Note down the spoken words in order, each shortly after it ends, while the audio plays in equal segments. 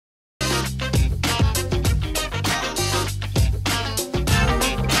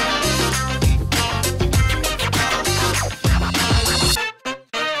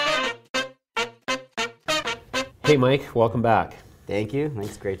Hey Mike, welcome back. Thank you.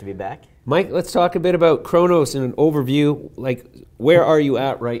 It's great to be back. Mike, let's talk a bit about Cronos in an overview. Like, where are you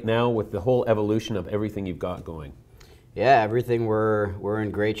at right now with the whole evolution of everything you've got going? Yeah, everything we're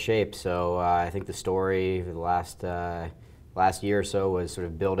in great shape. So I think the story for the last year or so was sort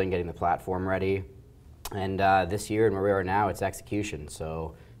of building, getting the platform ready, and this year and where we are now, it's execution.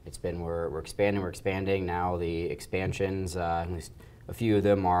 So it's been we're expanding. Now the expansions, at least a few of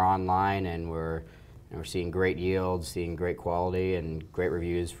them are online, and we're seeing great yields, seeing great quality, and great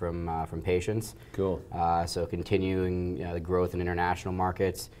reviews from patients. Cool. So continuing the growth in international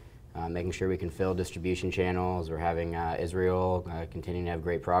markets, making sure we can fill distribution channels. We're having Israel continuing to have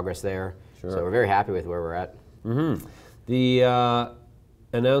great progress there. Sure. So we're very happy with where we're at. Mm-hmm. The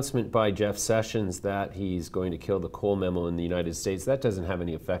announcement by Jeff Sessions that he's going to kill the coal memo in the United States, that doesn't have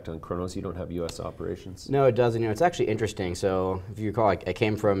any effect on Cronos. You don't have U.S. operations. No, it doesn't. It's actually interesting. So if you recall, I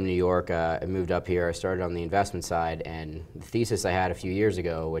came from New York. I moved up here. I started on the investment side, and the thesis I had a few years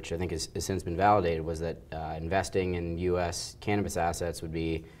ago, which I think has since been validated, was that investing in U.S. cannabis assets would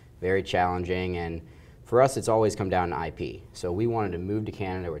be very challenging. And for us, it's always come down to IP. So we wanted to move to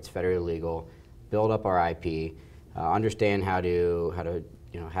Canada where it's federally legal, build up our IP, understand how to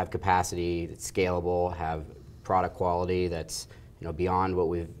have capacity that's scalable, have product quality that's beyond what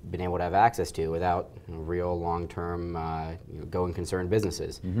we've been able to have access to without real long-term going concern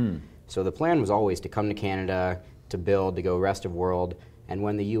businesses. Mm-hmm. So the plan was always to come to Canada, to build, to go rest of world, and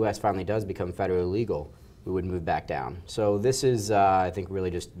when the U.S. finally does become federally legal, we would move back down. So this is, I think,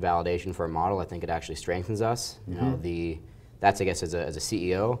 really just validation for our model. I think it actually strengthens us. Mm-hmm. That's, I guess, as a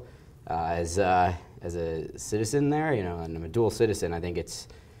CEO, as a citizen there, and I'm a dual citizen. I think I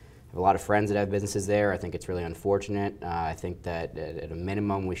have a lot of friends that have businesses there. I think it's really unfortunate. I think that at a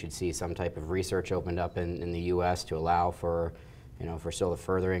minimum we should see some type of research opened up in the U.S. to allow for, for still the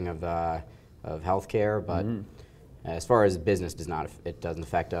furthering of healthcare. But mm-hmm. As far as business it doesn't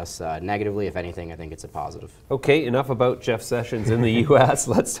affect us negatively. If anything, I think it's a positive. Okay, enough about Jeff Sessions in the U.S.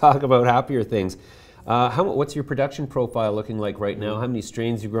 Let's talk about happier things. What's your production profile looking like right now? How many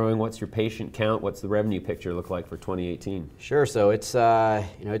strains are you growing? What's your patient count? What's the revenue picture look like for 2018? Sure. So it's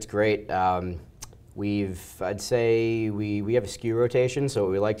it's great. I'd say we have a SKU rotation. So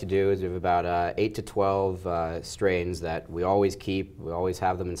what we like to do is we have about 8 to 12 strains that we always keep. We always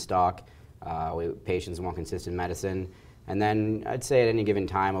have them in stock. Patients want consistent medicine. And then I'd say at any given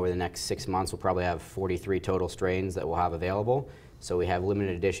time over the next 6 months, we'll probably have 43 total strains that we'll have available. So we have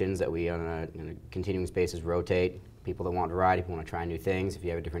limited editions that we, on a continuing basis, rotate. People that want variety, people want to try new things. If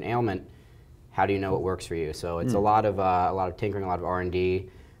you have a different ailment, how do you know what works for you? So it's a lot of tinkering, a lot of R&D.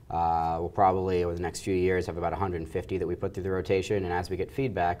 We'll probably, over the next few years, have about 150 that we put through the rotation. And as we get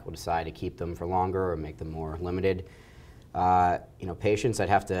feedback, we'll decide to keep them for longer or make them more limited. Patients, I'd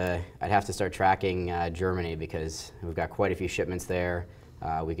have to start tracking Germany because we've got quite a few shipments there.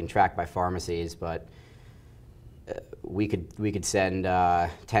 We can track by pharmacies, but we could send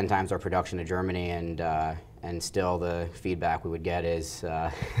 10 times our production to Germany, and still the feedback we would get is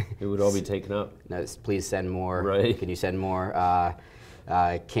it would all be taken up. No, please send more. Right. Can you send more?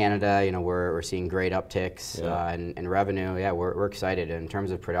 Canada, we're seeing great upticks in revenue. Yeah, we're excited in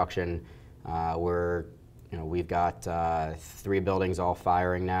terms of production. We've got 3 buildings all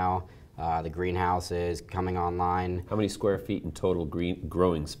firing now. The greenhouse is coming online. How many square feet in total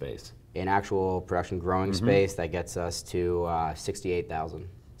growing space? In actual production growing mm-hmm. space, that gets us to 68,000.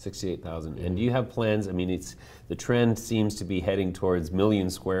 68,000. And do you have plans? I mean, the trend seems to be heading towards million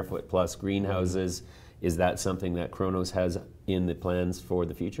square foot plus greenhouses. Mm-hmm. Is that something that Cronos has in the plans for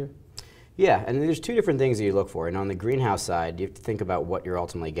the future? Yeah, and there's 2 different things that you look for. And on the greenhouse side, you have to think about what you're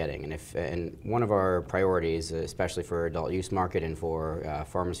ultimately getting. And one of our priorities, especially for adult use market and for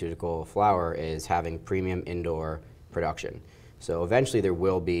pharmaceutical flower, is having premium indoor production. So eventually there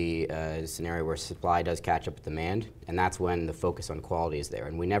will be a scenario where supply does catch up with demand, and that's when the focus on quality is there.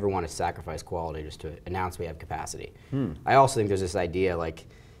 And we never want to sacrifice quality just to announce we have capacity. I also think there's this idea like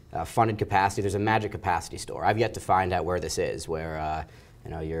funded capacity. There's a magic capacity store. I've yet to find out where this is, where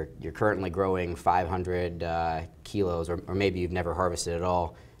you're currently growing 500 kilos, or maybe you've never harvested at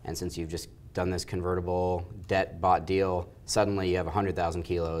all, and since you've just done this convertible debt bought deal, suddenly you have 100,000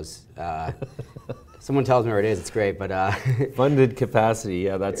 kilos. Someone tells me where it is, it's great, but funded capacity,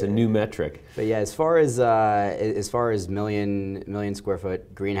 yeah, that's a new metric. But yeah, as far as million square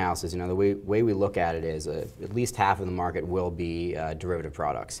foot greenhouses, the way we look at it is at least half of the market will be derivative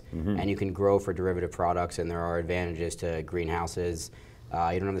products, mm-hmm. and you can grow for derivative products, and there are advantages to greenhouses.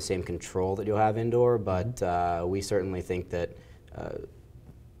 You don't have the same control that you'll have indoor, but we certainly think that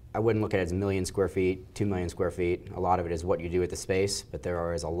I wouldn't look at it as 1 million square feet, 2 million square feet. A lot of it is what you do with the space, but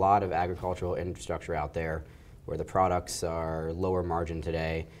there is a lot of agricultural infrastructure out there where the products are lower margin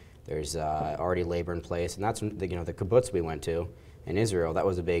today. There's already labor in place, and that's the kibbutz we went to in Israel. That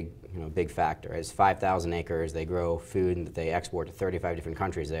was a big factor. It's 5,000 acres. They grow food and they export to 35 different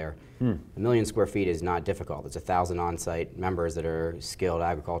countries there. 1 million square feet is not difficult. It's 1,000 on-site members that are skilled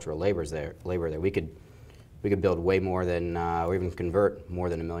agricultural labor there. We could build way more than, or even convert more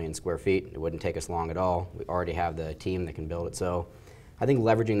than 1 million square feet. It wouldn't take us long at all. We already have the team that can build it. So I think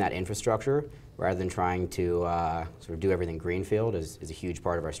leveraging that infrastructure rather than trying to sort of do everything greenfield is a huge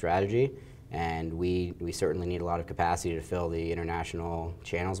part of our strategy. And we certainly need a lot of capacity to fill the international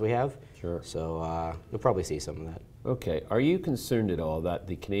channels we have. Sure. So you'll probably see some of that. Okay. Are you concerned at all that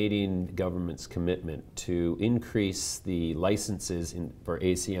the Canadian government's commitment to increase the licenses for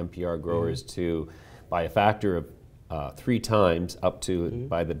ACMPR growers to by a factor of 3 times up to,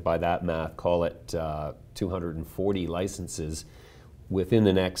 by that math, call it 240 licenses within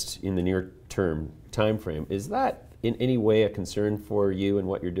in the near term time frame, is that in any way a concern for you and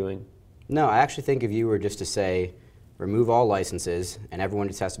what you're doing? No, I actually think if you were just to say, remove all licenses and everyone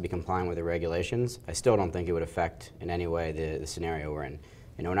just has to be compliant with the regulations, I still don't think it would affect in any way the scenario we're in.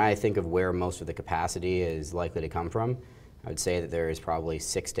 When I think of where most of the capacity is likely to come from, I would say that there is probably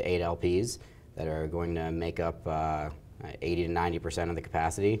 6 to 8 LPs that are going to make up 80 to 90% of the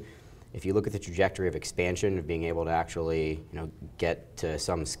capacity. If you look at the trajectory of expansion, of being able to actually get to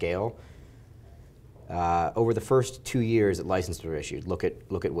some scale, over the first 2 years that licenses were issued, look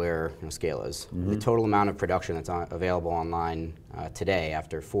at where scale is. The total amount of production that's available online today,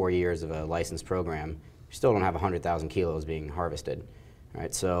 after 4 years of a licensed program, you still don't have 100,000 kilos being harvested.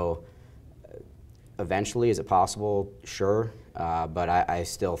 Right? So eventually, is it possible? Sure, but I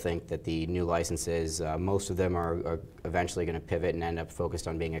still think that the new licenses, most of them are eventually going to pivot and end up focused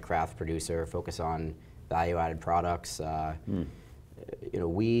on being a craft producer, focus on value-added products.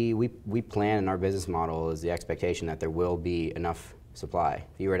 We plan in our business model is the expectation that there will be enough supply.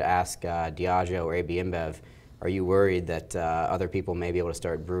 If you were to ask Diageo or AB InBev, are you worried that other people may be able to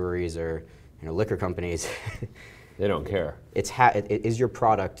start breweries or liquor companies? They don't care. Is your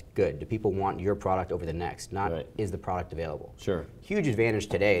product good? Do people want your product over the next? Not right. Is the product available? Sure. Huge advantage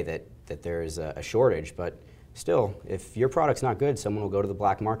today that there's a shortage, but still, if your product's not good, someone will go to the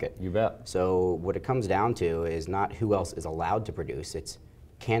black market. You bet. So what it comes down to is not who else is allowed to produce, it's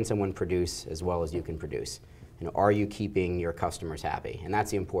can someone produce as well as you can produce? Are you keeping your customers happy? And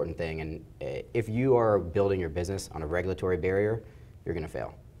that's the important thing. And if you are building your business on a regulatory barrier, you're going to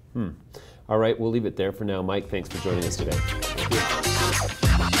fail. All right, we'll leave it there for now. Mike, thanks for joining us today.